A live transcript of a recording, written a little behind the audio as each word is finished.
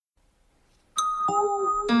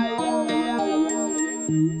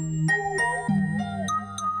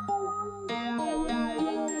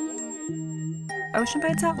Ocean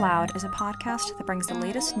Bites Out Loud is a podcast that brings the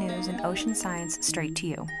latest news in ocean science straight to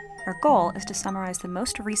you. Our goal is to summarize the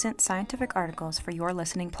most recent scientific articles for your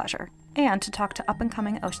listening pleasure, and to talk to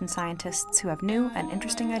up-and-coming ocean scientists who have new and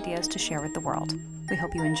interesting ideas to share with the world. We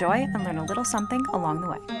hope you enjoy and learn a little something along the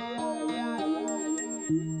way.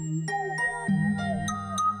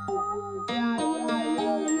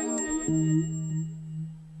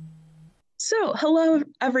 So, hello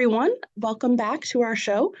everyone. Welcome back to our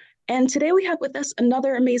show. And today we have with us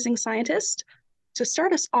another amazing scientist. To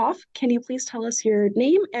start us off, can you please tell us your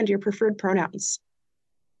name and your preferred pronouns?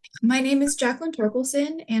 My name is Jaclyn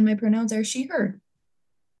Torkelson, and my pronouns are she, her.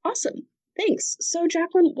 Awesome. Thanks. So,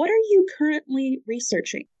 Jaclyn, what are you currently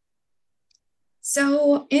researching?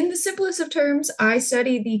 So, in the simplest of terms, I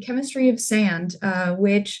study the chemistry of sand,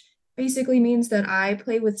 which basically means that I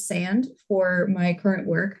play with sand for my current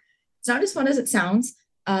work. It's not as fun as it sounds,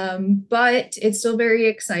 but it's still very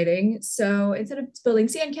exciting. So, instead of building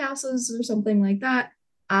sand castles or something like that,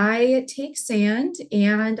 I take sand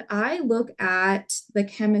and I look at the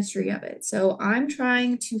chemistry of it. So, I'm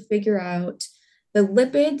trying to figure out the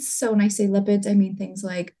lipids. So, when I say lipids, I mean things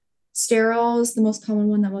like sterols. The most common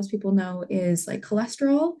one that most people know is like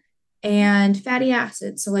cholesterol and fatty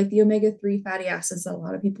acids. So, like the omega-3 fatty acids that a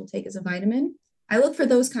lot of people take as a vitamin. I look for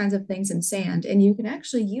those kinds of things in sand, and you can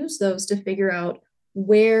actually use those to figure out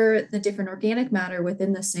where the different organic matter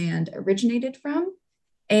within the sand originated from.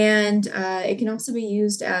 And it can also be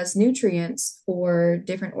used as nutrients for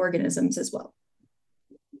different organisms as well.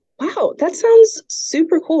 Wow, that sounds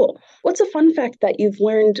super cool. What's a fun fact that you've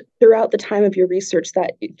learned throughout the time of your research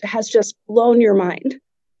that has just blown your mind?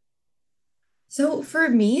 So for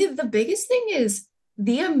me, the biggest thing is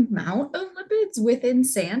the amount of lipids within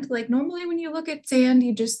sand. Like normally when you look at sand,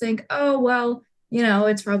 you just think, oh, well,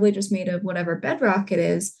 it's probably just made of whatever bedrock it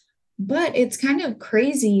is. But it's kind of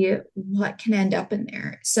crazy what can end up in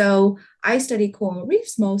there. So I study coral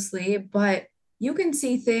reefs mostly, but you can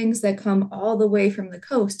see things that come all the way from the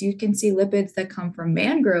coast. You can see lipids that come from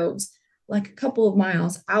mangroves, like a couple of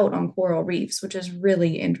miles out on coral reefs, which is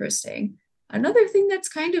really interesting. Another thing that's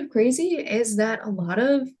kind of crazy is that a lot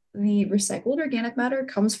of the recycled organic matter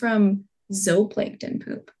comes from zooplankton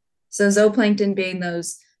poop. So, zooplankton being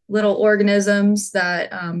those little organisms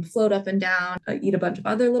that float up and down, eat a bunch of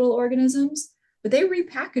other little organisms, but they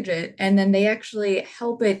repackage it and then they actually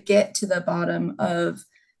help it get to the bottom of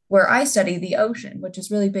where I study the ocean, which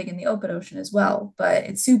is really big in the open ocean as well, but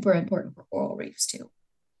it's super important for coral reefs too.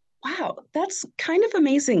 Wow, that's kind of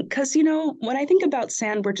amazing because, when I think about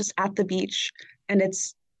sand, we're just at the beach and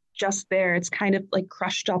it's just there. It's kind of like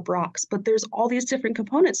crushed up rocks, but there's all these different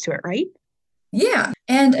components to it, right? Yeah.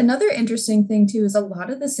 And another interesting thing too is a lot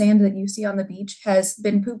of the sand that you see on the beach has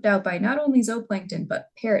been pooped out by not only zooplankton, but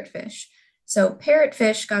parrotfish. So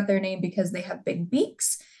parrotfish got their name because they have big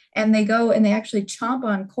beaks and they go and they actually chomp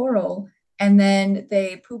on coral and then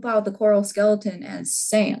they poop out the coral skeleton as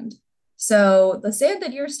sand. So the sand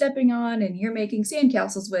that you're stepping on and you're making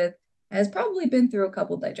sandcastles with has probably been through a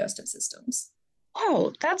couple digestive systems.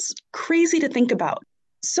 Wow, that's crazy to think about.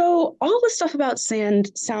 So, all the stuff about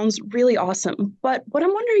sand sounds really awesome, but what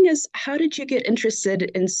I'm wondering is how did you get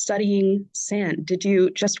interested in studying sand? Did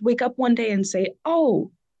you just wake up one day and say,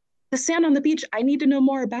 oh, the sand on the beach, I need to know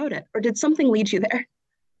more about it? Or did something lead you there?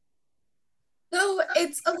 So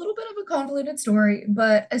it's a little bit of a convoluted story,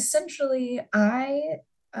 but essentially, I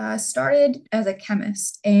started as a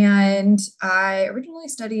chemist and I originally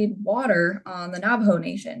studied water on the Navajo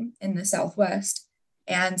Nation in the Southwest.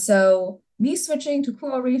 And so, me switching to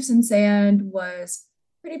coral reefs and sand was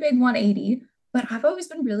a pretty big 180, but I've always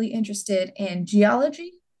been really interested in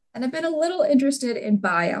geology and I've been a little interested in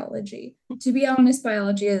biology. To be honest,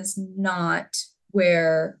 biology is not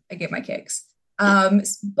where I get my kicks.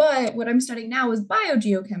 But what I'm studying now is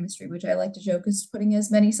biogeochemistry, which I like to joke is putting as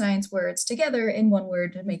many science words together in one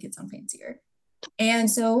word to make it sound fancier. And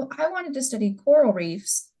so I wanted to study coral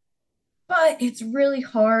reefs, but it's really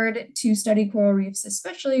hard to study coral reefs,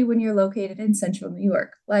 especially when you're located in central New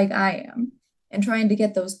York, like I am. And trying to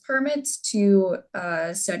get those permits to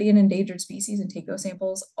study an endangered species and take those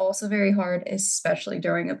samples, also very hard, especially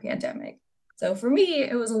during a pandemic. So for me,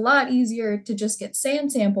 it was a lot easier to just get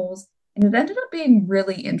sand samples and it ended up being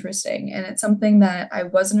really interesting. And it's something that I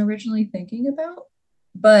wasn't originally thinking about,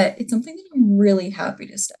 but it's something that I'm really happy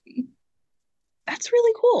to study. That's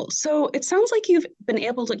really cool. So, it sounds like you've been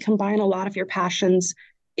able to combine a lot of your passions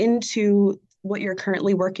into what you're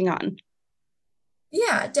currently working on.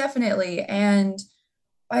 Yeah, definitely. And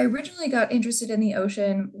I originally got interested in the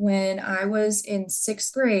ocean when I was in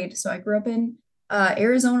sixth grade. So I grew up in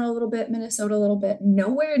Arizona a little bit, Minnesota a little bit,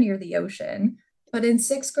 nowhere near the ocean. But in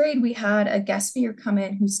sixth grade, we had a guest speaker come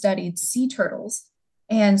in who studied sea turtles.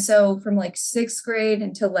 And so from like sixth grade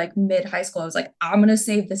until like mid high school, I was like, I'm gonna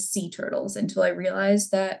save the sea turtles until I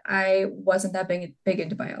realized that I wasn't that big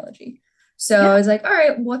into biology. So Yeah. I was like, all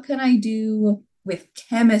right, what can I do with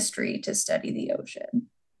chemistry to study the ocean?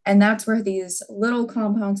 And that's where these little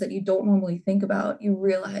compounds that you don't normally think about, you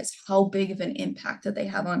realize how big of an impact that they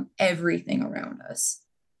have on everything around us,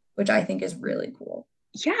 which I think is really cool.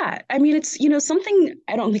 Yeah. I mean, it's, something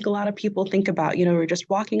I don't think a lot of people think about. We're just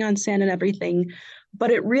walking on sand and everything, but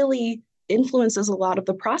it really influences a lot of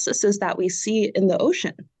the processes that we see in the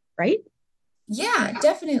ocean, right? Yeah,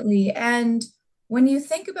 definitely. And when you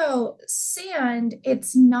think about sand,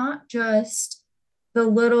 it's not just the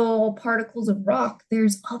little particles of rock,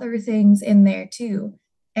 there's other things in there too.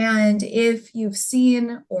 And if you've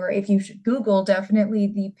seen, or if you should Google, definitely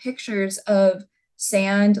the pictures of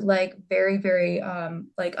sand, like very, very,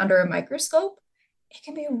 like under a microscope, it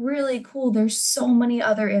can be really cool. There's so many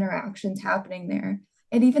other interactions happening there.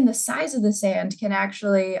 And even the size of the sand can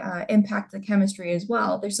actually impact the chemistry as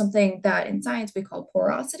well. There's something that in science we call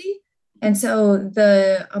porosity. And so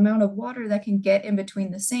the amount of water that can get in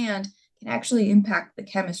between the sand can actually impact the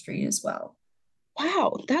chemistry as well.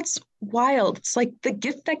 Wow, that's wild. It's like the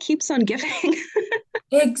gift that keeps on giving.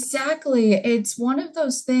 Exactly. It's one of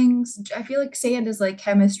those things. I feel like sand is like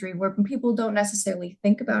chemistry, where people don't necessarily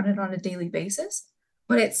think about it on a daily basis,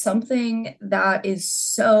 but it's something that is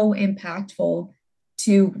so impactful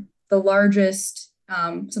to some of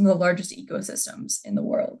the largest ecosystems in the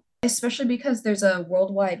world, especially because there's a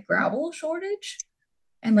worldwide gravel shortage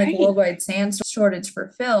and like Right. worldwide sand shortage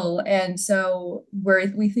for fill. And so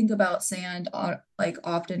where we think about sand like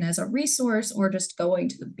often as a resource or just going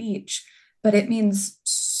to the beach, but it means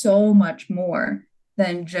so much more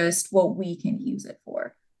than just what we can use it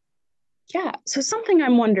for. Yeah. So something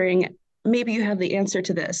I'm wondering, maybe you have the answer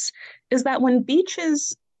to this, is that when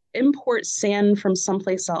beaches import sand from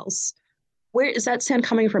someplace else, where is that sand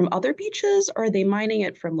coming from? Other beaches? Or are they mining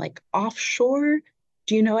it from like offshore?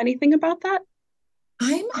 Do you know anything about that?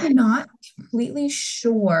 I'm not completely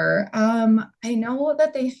sure. I know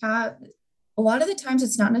that they have a lot of the times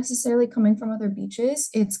it's not necessarily coming from other beaches,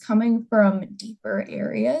 it's coming from deeper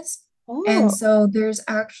areas. And Oh, so there's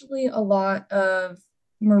actually a lot of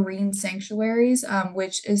marine sanctuaries,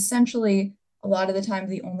 which essentially a lot of the time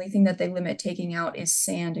the only thing that they limit taking out is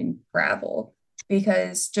sand and gravel.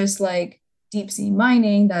 Because just like deep sea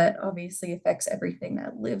mining, that obviously affects everything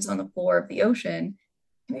that lives on the floor of the ocean,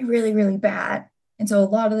 can be really, really bad. And so a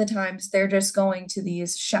lot of the times they're just going to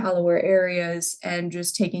these shallower areas and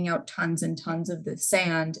just taking out tons and tons of the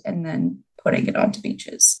sand and then putting it onto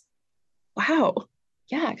beaches. wow.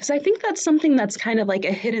 Yeah, because I think that's something that's kind of like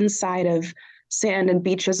a hidden side of sand and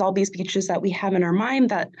beaches, all these beaches that we have in our mind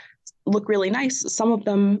that look really nice. Some of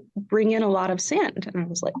them bring in a lot of sand. And I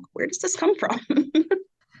was like, where does this come from?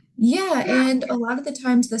 Yeah, and a lot of the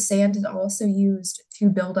times the sand is also used to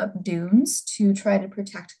build up dunes to try to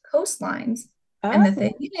protect coastlines. And the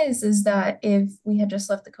thing Oh, is that if we had just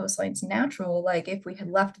left the coastlines natural, like if we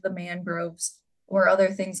had left the mangroves or other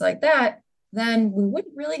things like that, then we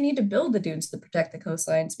wouldn't really need to build the dunes to protect the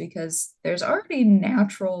coastlines because there's already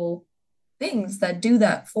natural things that do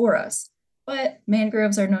that for us. But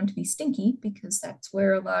mangroves are known to be stinky because that's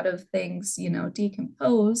where a lot of things,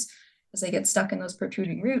 decompose as they get stuck in those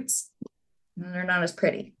protruding roots and they're not as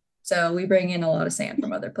pretty. So we bring in a lot of sand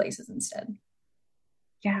from other places instead.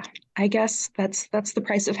 yeah. I guess that's the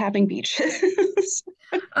price of having beaches.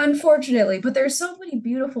 Unfortunately, but there's so many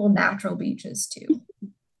beautiful natural beaches too.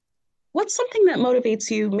 What's something that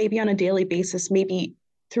motivates you, maybe on a daily basis, maybe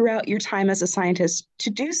throughout your time as a scientist, to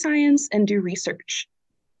do science and do research?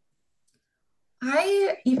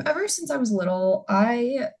 Ever since I was little,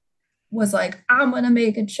 I was like, I'm gonna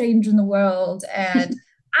make a change in the world and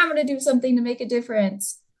I'm gonna do something to make a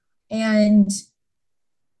difference. And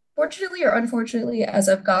fortunately or unfortunately, as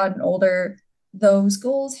I've gotten older, those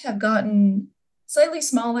goals have gotten slightly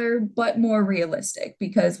smaller but more realistic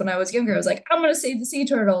because when I was younger, I was like, I'm gonna save the sea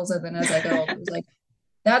turtles. And then as I got older, I was like,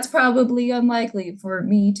 that's probably unlikely for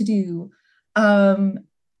me to do. Um,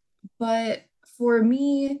 but for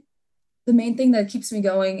me, the main thing that keeps me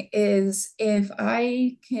going is if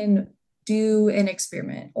I can do an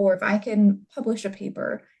experiment or if I can publish a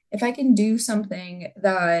paper, if I can do something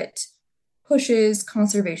that pushes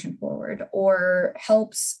conservation forward or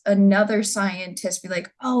helps another scientist be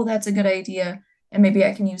like, oh, that's a good idea. And maybe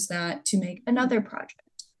I can use that to make another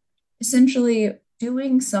project. Essentially,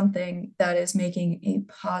 doing something that is making a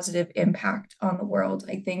positive impact on the world,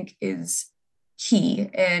 I think, is key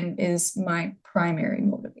and is my primary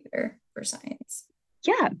motivator for science.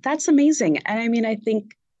 Yeah, that's amazing. And I mean, I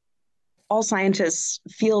think all scientists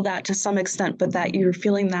feel that to some extent, but that you're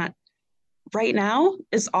feeling that right now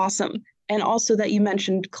is awesome. And also that you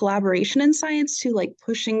mentioned collaboration in science too, like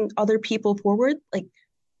pushing other people forward. Like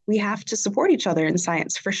we have to support each other in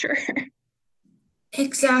science for sure.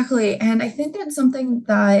 Exactly. And I think that's something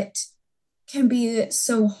that can be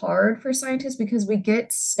so hard for scientists because we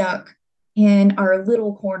get stuck in our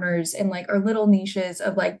little corners and like our little niches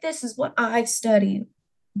of like, this is what I study.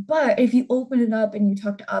 But if you open it up and you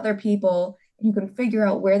talk to other people and you can figure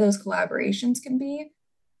out where those collaborations can be,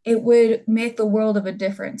 it would make the world of a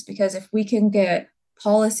difference because if we can get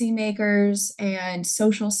policymakers and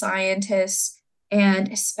social scientists and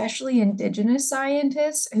especially indigenous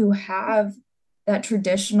scientists who have that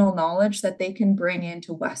traditional knowledge that they can bring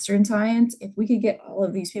into Western science, if we could get all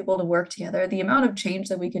of these people to work together, the amount of change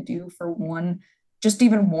that we could do for one, just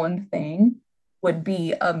even one thing would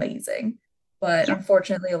be amazing. But Yeah.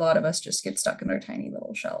 unfortunately, a lot of us just get stuck in our tiny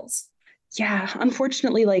little shells. Yeah.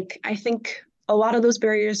 Unfortunately, like I think a lot of those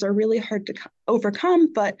barriers are really hard to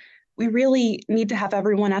overcome, but we really need to have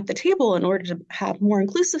everyone at the table in order to have more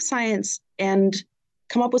inclusive science and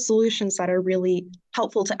come up with solutions that are really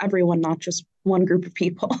helpful to everyone, not just one group of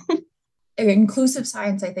people. Inclusive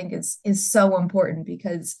science, I think, is so important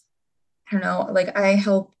because I don't know, like I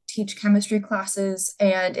help teach chemistry classes,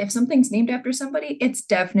 and if something's named after somebody, it's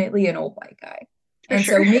definitely an old white guy. For And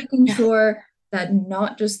so sure. making Yeah. sure that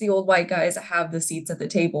not just the old white guys have the seats at the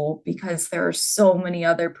table because there are so many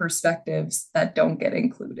other perspectives that don't get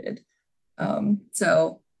included.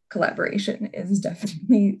 So collaboration is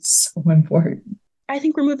definitely so important. I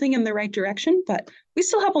think we're moving in the right direction, but we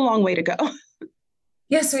still have a long way to go.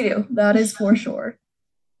 Yes, we do. That is for sure.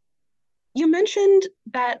 You mentioned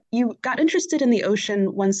that you got interested in the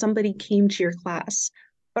ocean when somebody came to your class,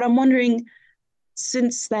 but I'm wondering,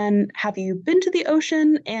 since then, have you been to the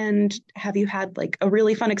ocean and have you had like a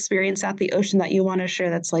really fun experience at the ocean that you want to share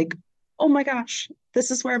that's like, oh my gosh,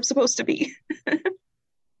 this is where I'm supposed to be?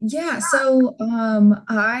 Yeah, so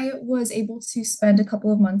I was able to spend a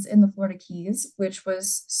couple of months in the Florida Keys, which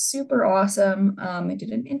was super awesome. I did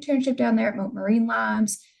an internship down there at Mote Marine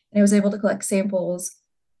Labs, and I was able to collect samples.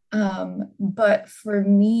 But for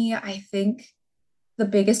me, I think the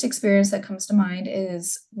biggest experience that comes to mind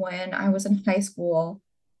is when I was in high school.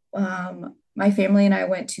 My family and I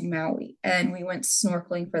went to Maui and we went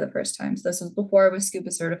snorkeling for the first time. So this was before I was scuba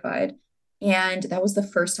certified. And that was the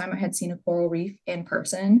first time I had seen a coral reef in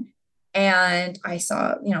person. And I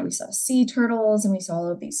saw, we saw sea turtles and we saw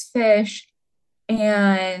all of these fish.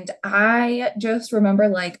 And I just remember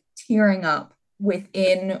like tearing up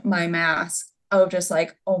within my mask of just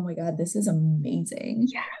like, oh my God, this is amazing.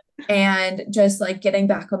 Yeah. And just like getting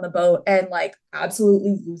back on the boat and like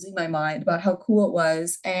absolutely losing my mind about how cool it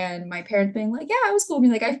was. And my parents being like, yeah, it was cool.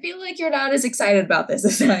 Being like, I feel like you're not as excited about this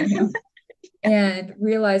as I am. And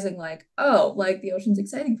realizing like, oh, like the ocean's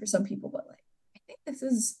exciting for some people, but like, I think this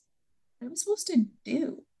is what I'm supposed to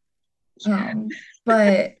do. Yeah.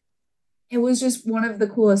 But it was just one of the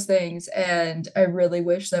coolest things. And I really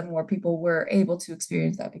wish that more people were able to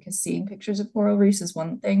experience that because seeing pictures of coral reefs is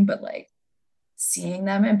one thing, but like seeing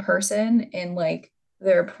them in person in like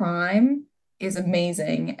their prime is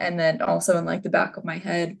amazing. And then also in like the back of my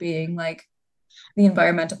head being like the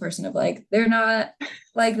environmental person of like, they're not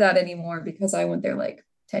like that anymore because I went there like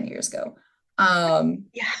 10 years ago.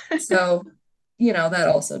 Yeah. So, that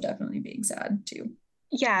also definitely being sad too.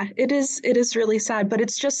 Yeah, it is really sad, but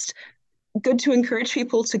it's just good to encourage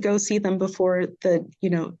people to go see them before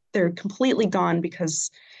they're completely gone because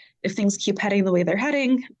if things keep heading the way they're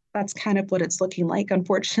heading, that's kind of what it's looking like,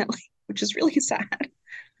 unfortunately, which is really sad.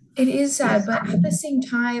 It is sad, but at the same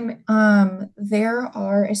time, there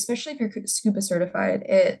are, especially if you're scuba certified,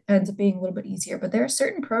 it ends up being a little bit easier. But there are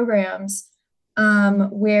certain programs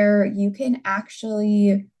where you can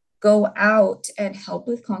actually go out and help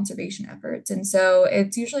with conservation efforts. And so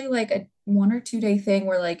it's usually like a 1 or 2 day thing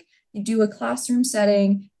where like you do a classroom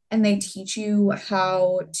setting and they teach you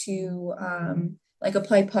how to like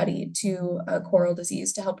apply putty to a coral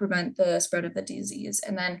disease to help prevent the spread of the disease.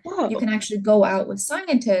 And then you Whoa. can actually go out with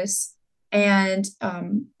scientists and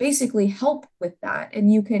basically help with that.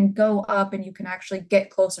 And you can go up and you can actually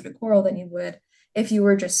get closer to coral than you would if you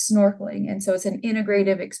were just snorkeling. And so it's an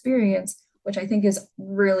integrative experience, which I think is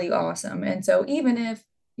really awesome. And so even if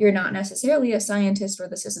you're not necessarily a scientist or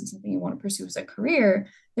this isn't something you want to pursue as a career,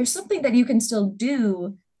 there's something that you can still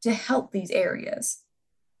do to help these areas.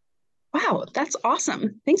 Wow, that's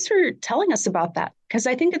awesome. Thanks for telling us about that because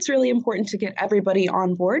I think it's really important to get everybody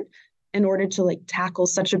on board in order to like tackle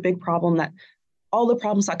such a big problem that all the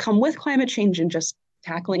problems that come with climate change and just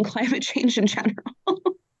tackling climate change in general.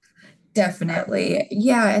 Definitely.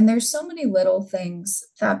 Yeah. And there's so many little things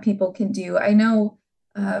that people can do. I know,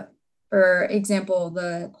 uh, for example,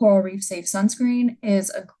 the coral reef safe sunscreen is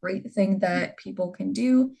a great thing that people can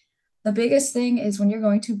do. The biggest thing is when you're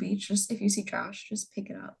going to a beach, just if you see trash, just pick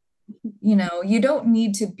it up. You know, you don't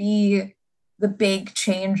need to be the big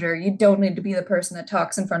changer. You don't need to be the person that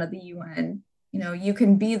talks in front of the UN. You know, you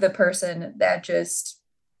can be the person that just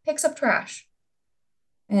picks up trash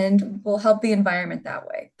and will help the environment that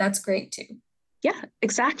way. That's great too. Yeah,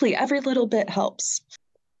 exactly. Every little bit helps.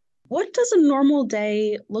 What does a normal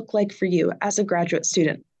day look like for you as a graduate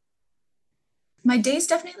student? My days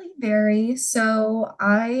definitely vary. So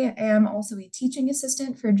I am also a teaching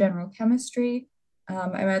assistant for general chemistry.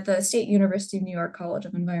 I'm at the State University of New York College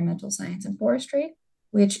of Environmental Science and Forestry,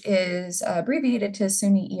 which is abbreviated to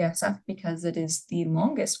SUNY ESF because it is the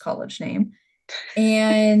longest college name.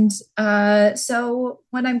 And so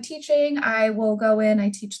when I'm teaching, I will go in, I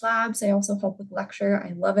teach labs, I also help with lecture.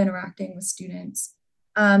 I love interacting with students.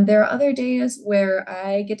 There are other days where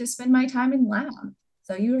I get to spend my time in lab.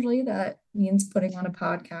 So usually that means putting on a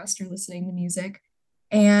podcast or listening to music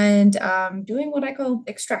and doing what I call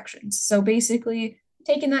extractions. So basically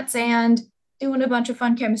taking that sand, doing a bunch of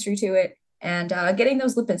fun chemistry to it, and getting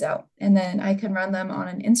those lipids out. And then I can run them on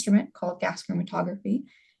an instrument called gas chromatography,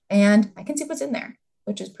 and I can see what's in there,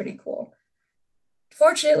 which is pretty cool.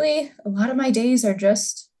 Fortunately, a lot of my days are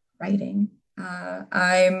just writing.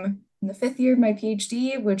 I'm in the fifth year of my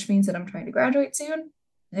PhD, which means that I'm trying to graduate soon.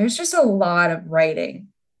 There's just a lot of writing.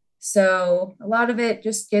 So a lot of it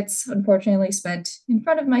just gets unfortunately spent in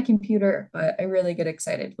front of my computer, but I really get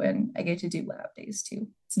excited when I get to do lab days too.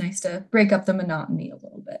 It's nice to break up the monotony a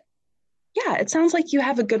little bit. Yeah, it sounds like you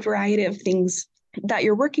have a good variety of things that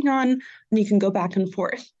you're working on and you can go back and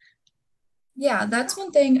forth. Yeah, that's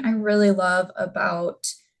one thing I really love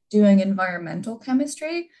about doing environmental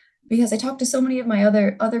chemistry because I talk to so many of my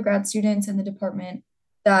other grad students in the department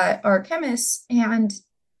that are chemists and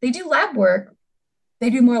they do lab work. They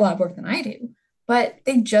do more lab work than I do, but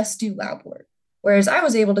they just do lab work. Whereas I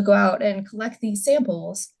was able to go out and collect these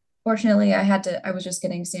samples. Fortunately, I was just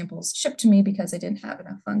getting samples shipped to me because I didn't have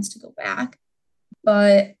enough funds to go back.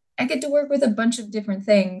 But I get to work with a bunch of different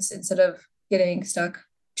things instead of getting stuck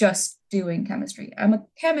just doing chemistry. I'm a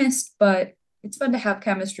chemist, but it's fun to have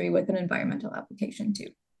chemistry with an environmental application too.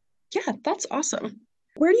 Yeah, that's awesome.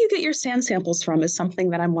 Where do you get your sand samples from is something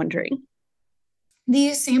that I'm wondering.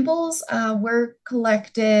 These samples were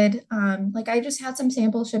collected. Like I just had some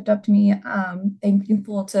samples shipped up to me.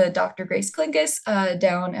 Thankful to Dr. Grace Klinkus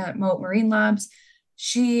down at Moat Marine Labs.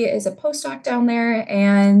 She is a postdoc down there,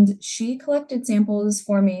 and she collected samples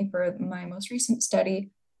for me for my most recent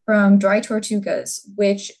study from Dry Tortugas,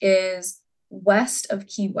 which is west of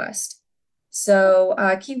Key West. So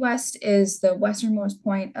Key West is the westernmost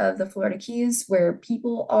point of the Florida Keys where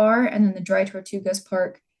people are, and then the Dry Tortugas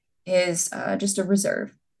Park is just a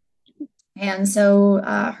reserve. And so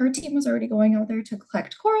her team was already going out there to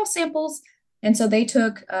collect coral samples. And so they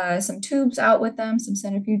took some tubes out with them, some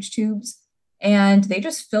centrifuge tubes, and they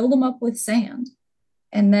just filled them up with sand.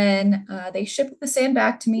 And then they shipped the sand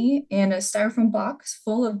back to me in a styrofoam box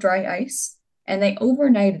full of dry ice, and they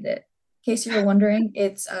overnighted it. In case you were wondering,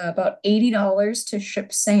 it's about $80 to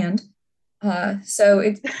ship sand. So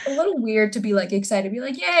it's a little weird to be like excited, be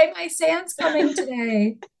like, "Yay, my sand's coming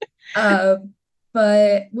today!" Uh,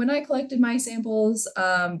 but when I collected my samples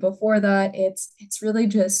before that, it's really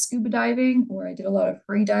just scuba diving, or I did a lot of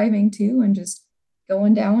free diving too, and just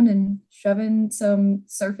going down and shoving some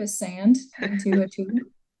surface sand into a tube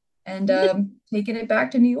and taking it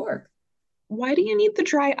back to New York. Why do you need the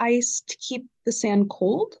dry ice to keep the sand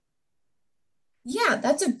cold? Yeah,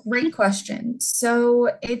 that's a great question.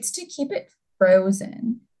 So it's to keep it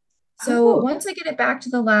frozen. So Oh, once I get it back to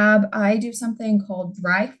the lab, I do something called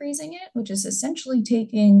dry freezing it, which is essentially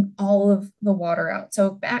taking all of the water out.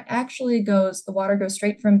 So the water goes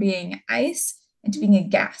straight from being ice into being a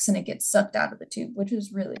gas and it gets sucked out of the tube, which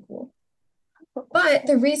is really cool. But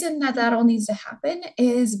the reason that that all needs to happen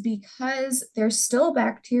is because there's still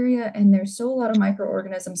bacteria and there's still a lot of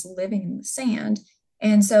microorganisms living in the sand.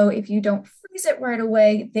 And so if you don't freeze it right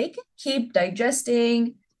away, they can keep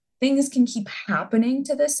digesting, things can keep happening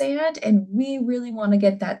to the sand, and we really want to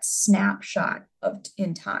get that snapshot of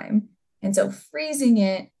in time. And so freezing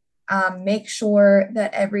it makes sure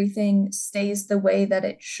that everything stays the way that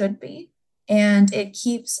it should be, and it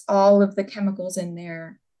keeps all of the chemicals in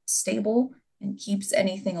there stable and keeps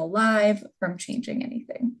anything alive from changing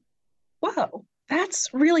anything. wow. That's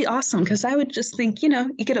really awesome because I would just think,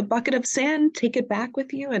 you get a bucket of sand, take it back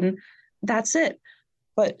with you, and that's it.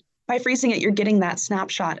 But by freezing it, you're getting that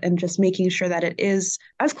snapshot and just making sure that it is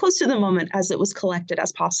as close to the moment as it was collected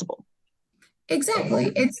as possible.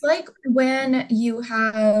 Exactly. It's like when you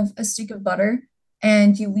have a stick of butter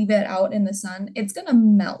and you leave it out in the sun, it's going to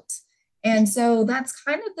melt. And so that's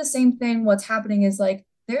kind of the same thing. What's happening is like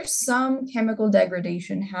there's some chemical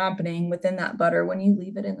degradation happening within that butter when you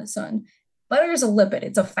leave it in the sun. Butter is a lipid,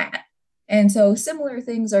 it's a fat. And so similar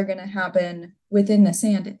things are going to happen within the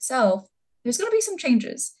sand itself. There's going to be some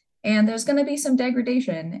changes and there's going to be some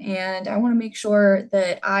degradation. And I want to make sure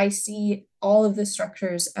that I see all of the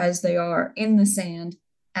structures as they are in the sand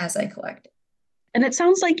as I collect it. And it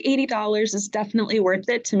sounds like $80 is definitely worth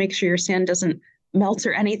it to make sure your sand doesn't melt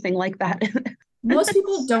or anything like that. Most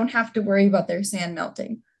people don't have to worry about their sand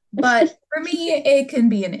melting, but for me, it can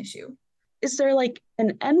be an issue. Is there like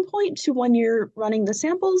an endpoint to when you're running the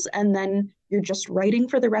samples and then you're just writing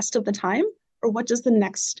for the rest of the time? Or what does the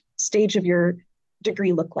next stage of your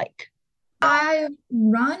degree look like? I've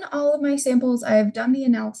run all of my samples, I've done the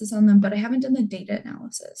analysis on them, but I haven't done the data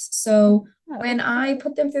analysis. So when I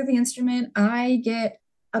put them through the instrument, I get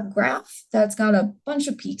a graph that's got a bunch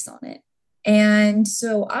of peaks on it. And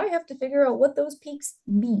so I have to figure out what those peaks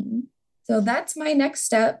mean. So that's my next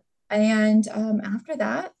step. And after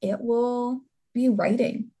that, it will be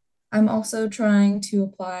writing. I'm also trying to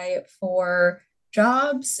apply for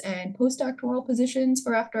jobs and postdoctoral positions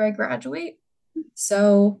for after I graduate.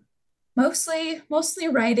 So mostly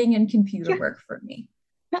writing and computer work for me.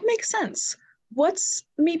 That makes sense. What's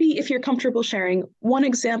maybe, if you're comfortable sharing, one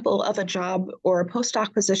example of a job or a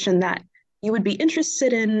postdoc position that you would be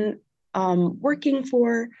interested in working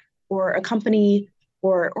for, or a company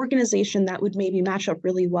or organization that would maybe match up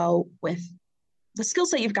really well with the skills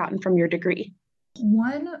that you've gotten from your degree?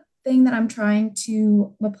 One thing that I'm trying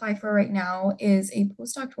to apply for right now is a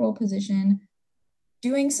postdoctoral position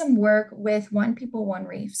doing some work with One People, One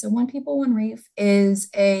Reef. So One People, One Reef is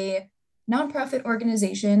a nonprofit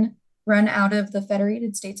organization run out of the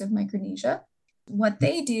Federated States of Micronesia. What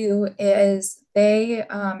they do is they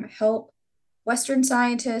help Western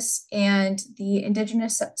scientists and the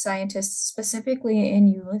indigenous scientists, specifically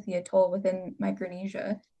in Ulithi Atoll within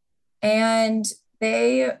Micronesia. And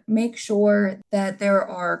they make sure that there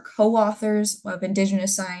are co-authors of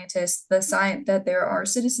indigenous scientists, that there are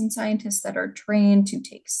citizen scientists that are trained to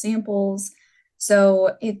take samples.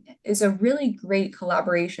 So it is a really great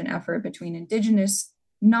collaboration effort between indigenous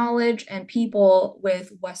knowledge and people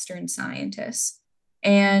with Western scientists.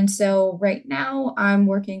 And so right now I'm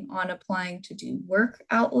working on applying to do work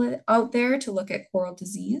out there to look at coral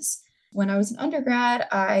disease. When I was an undergrad,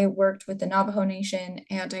 I worked with the Navajo Nation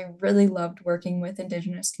and I really loved working with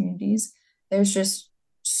Indigenous communities. There's just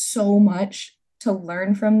so much to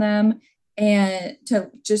learn from them and to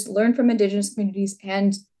just learn from Indigenous communities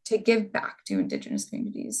and to give back to Indigenous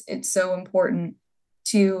communities. It's so important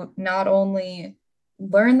to not only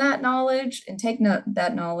learn that knowledge and take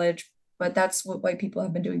that knowledge, but that's what white people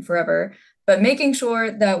have been doing forever, but making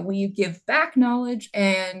sure that we give back knowledge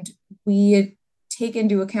and we take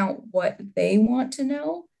into account what they want to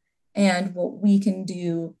know and what we can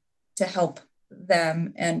do to help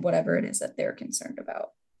them and whatever it is that they're concerned about.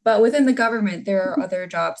 But within the government, there are other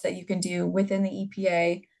jobs that you can do within the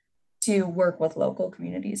EPA to work with local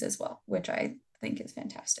communities as well, which I think is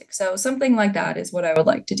fantastic. So something like that is what I would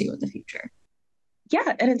like to do in the future.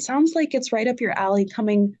 Yeah, and it sounds like it's right up your alley,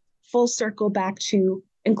 coming full circle back to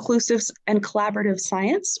inclusive and collaborative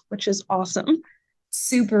science, which is awesome.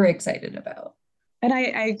 Super excited about. And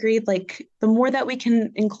I agree, like the more that we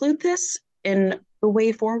can include this in the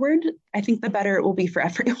way forward, I think the better it will be for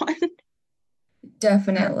everyone.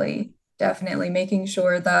 Definitely making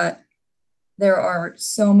sure that there are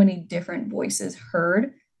so many different voices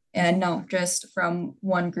heard and not just from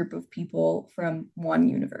one group of people from one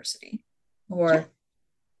university or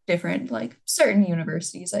different, like certain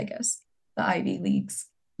universities, I guess, the Ivy Leagues.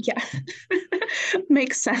 Yeah,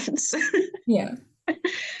 makes sense. Yeah.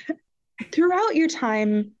 Throughout your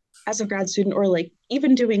time as a grad student or like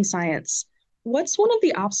even doing science, what's one of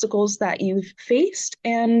the obstacles that you've faced,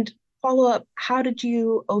 and follow up, how did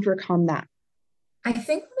you overcome that? I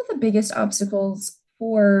think one of the biggest obstacles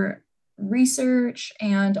for research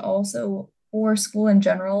and also for school in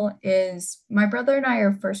general is my brother and I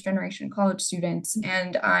are first generation college students,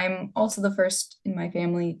 and I'm also the first in my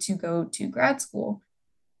family to go to grad school.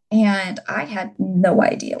 And I had no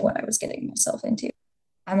idea what I was getting myself into.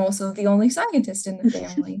 I'm also the only scientist in the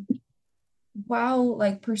family. While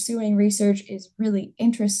like pursuing research is really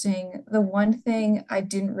interesting, the one thing I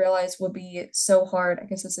didn't realize would be so hard, I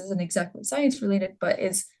guess this isn't exactly science related, but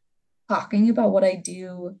is talking about what I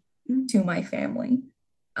do to my family.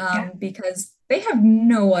 Yeah. because they have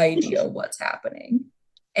no idea what's happening.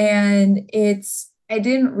 And I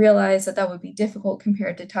didn't realize that that would be difficult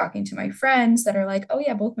compared to talking to my friends that are like, oh,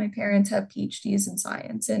 yeah, both my parents have PhDs in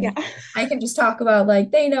science. Yeah. And I can just talk about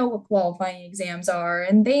like, they know what qualifying exams are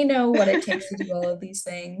and they know what it takes to do all of these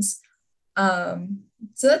things. Um,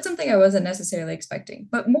 so that's something I wasn't necessarily expecting,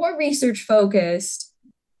 but more research focused,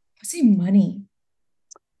 I say money.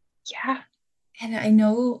 Yeah. And I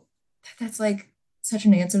know that that's like such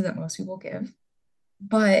an answer that most people give,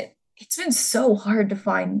 but it's been so hard to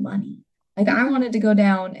find money. Like I Mhm. wanted to go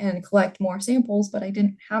down and collect more samples, but I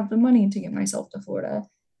didn't have the money to get myself to Florida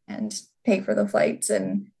and pay for the flights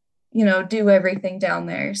and, do everything down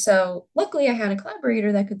there. So luckily I had a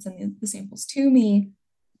collaborator that could send the samples to me,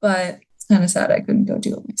 but it's kind of sad I couldn't go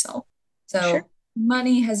do it myself. Sure. So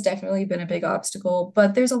money has definitely been a big obstacle,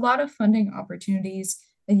 but there's a lot of funding opportunities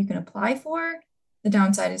that you can apply for. The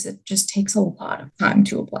downside is it just takes a lot of time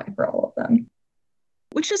to apply for all of them.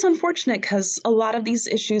 Which is unfortunate because a lot of these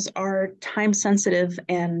issues are time sensitive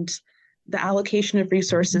and the allocation of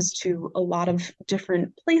resources to a lot of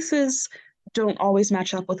different places don't always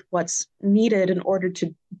match up with what's needed in order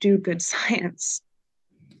to do good science.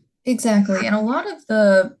 Exactly. And a lot of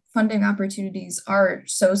the funding opportunities are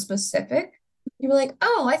so specific. You're like,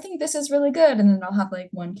 oh, I think this is really good. And then I'll have like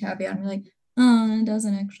one caveat and be like, oh, it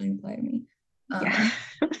doesn't actually apply to me. Yeah.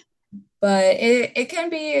 But it can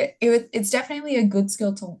be, it's definitely a good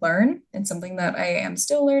skill to learn. It's something that I am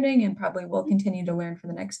still learning and probably will continue to learn for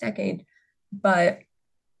the next decade. But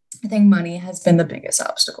I think money has been the biggest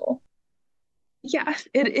obstacle. Yeah,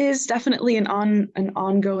 it is definitely an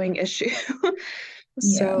ongoing issue.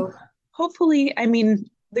 Yeah. So hopefully, I mean,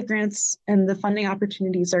 the grants and the funding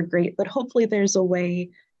opportunities are great, but hopefully there's a way,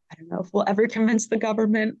 I don't know if we'll ever convince the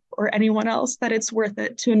government or anyone else that it's worth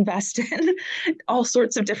it to invest in all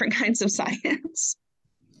sorts of different kinds of science.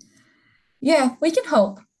 Yeah, we can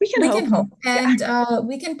hope. We can We can hope. hope. Yeah. And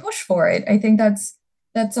we can push for it. I think that's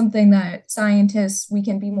something that scientists we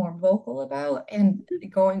can be more vocal about. And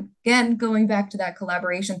going back to that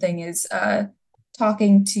collaboration thing is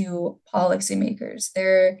talking to policymakers.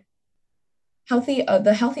 The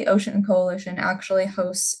Healthy Ocean Coalition actually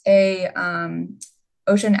hosts a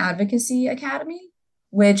ocean advocacy academy,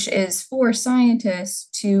 which is for scientists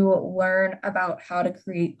to learn about how to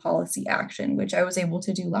create policy action, which I was able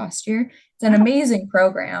to do last year. It's an Wow. amazing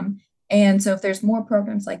program. And so if there's more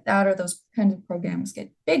programs like that or those kinds of programs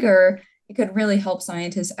get bigger, it could really help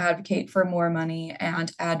scientists advocate for more money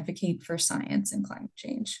and advocate for science and climate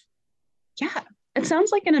change. Yeah. It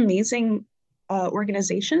sounds like an amazing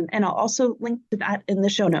organization, and I'll also link to that in the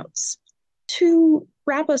show notes. To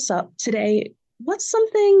wrap us up today, what's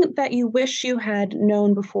something that you wish you had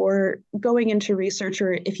known before going into research,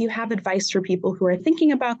 or if you have advice for people who are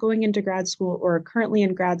thinking about going into grad school or are currently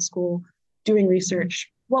in grad school doing research,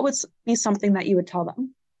 what would be something that you would tell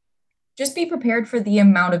them? Just be prepared for the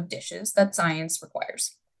amount of dishes that science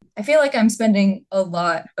requires. I feel like I'm spending a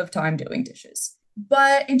lot of time doing dishes.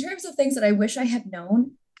 But in terms of things that I wish I had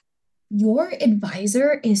known, your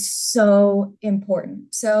advisor is so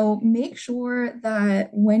important. So make sure that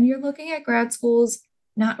when you're looking at grad schools,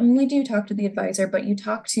 not only do you talk to the advisor, but you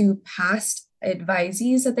talk to past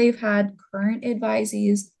advisees that they've had, current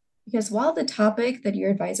advisees, because while the topic that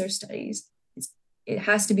your advisor studies it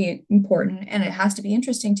has to be important and it has to be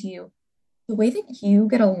interesting to you, the way that you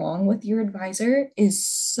get along with your advisor is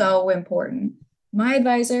so important. My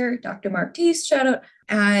advisor, Dr. Mark Teese, shout out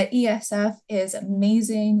at ESF, is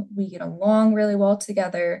amazing. We get along really well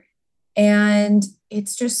together. And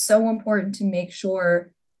it's just so important to make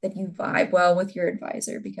sure that you vibe well with your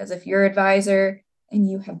advisor because if your advisor and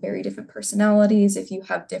you have very different personalities, if you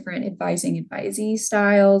have different advisee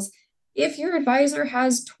styles, if your advisor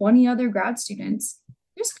has 20 other grad students,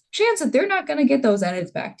 there's a chance that they're not going to get those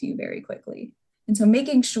edits back to you very quickly. And so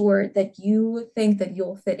making sure that you think that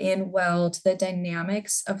you'll fit in well to the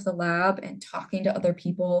dynamics of the lab and talking to other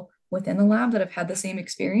people within the lab that have had the same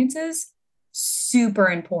experiences, super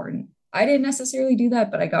important. I didn't necessarily do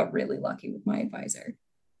that, but I got really lucky with my advisor.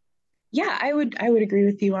 Yeah, I would agree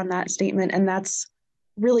with you on that statement, and that's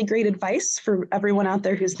really great advice for everyone out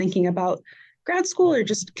there who's thinking about grad school or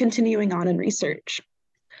just continuing on in research.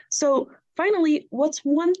 So, finally, what's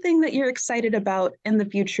one thing that you're excited about in the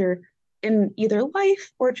future in either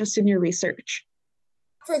life or just in your research?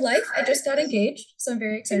 For life, I just got engaged, so I'm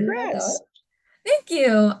very excited about that. Congrats. Thank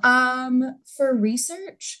you. For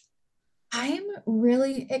research, I'm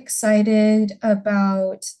really excited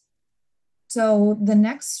about so the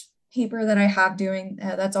next paper that I have doing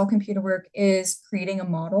that's all computer work is creating a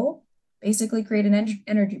model, basically create an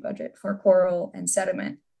energy budget for coral and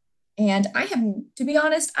sediment. And to be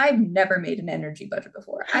honest, I've never made an energy budget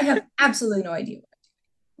before. I have absolutely no idea.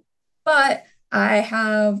 But I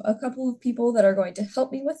have a couple of people that are going to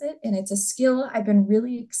help me with it, and it's a skill I've been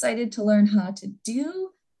really excited to learn how to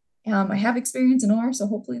do. I have experience in R, so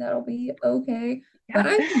hopefully that'll be okay. But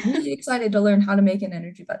Yeah. I'm really excited to learn how to make an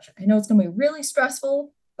energy budget. I know it's going to be really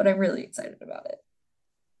stressful, but I'm really excited about it.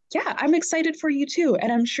 Yeah, I'm excited for you too,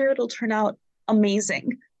 and I'm sure it'll turn out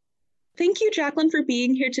amazing. Thank you, Jaclyn, for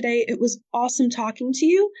being here today. It was awesome talking to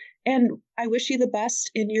you, and I wish you the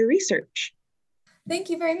best in your research. Thank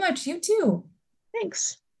you very much. You too.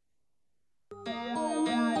 Thanks.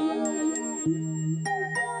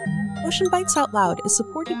 Ocean Bites Out Loud is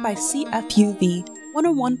supported by CFUV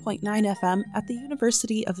 101.9 FM at the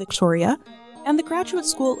University of Victoria and the Graduate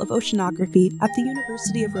School of Oceanography at the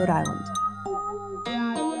University of Rhode Island.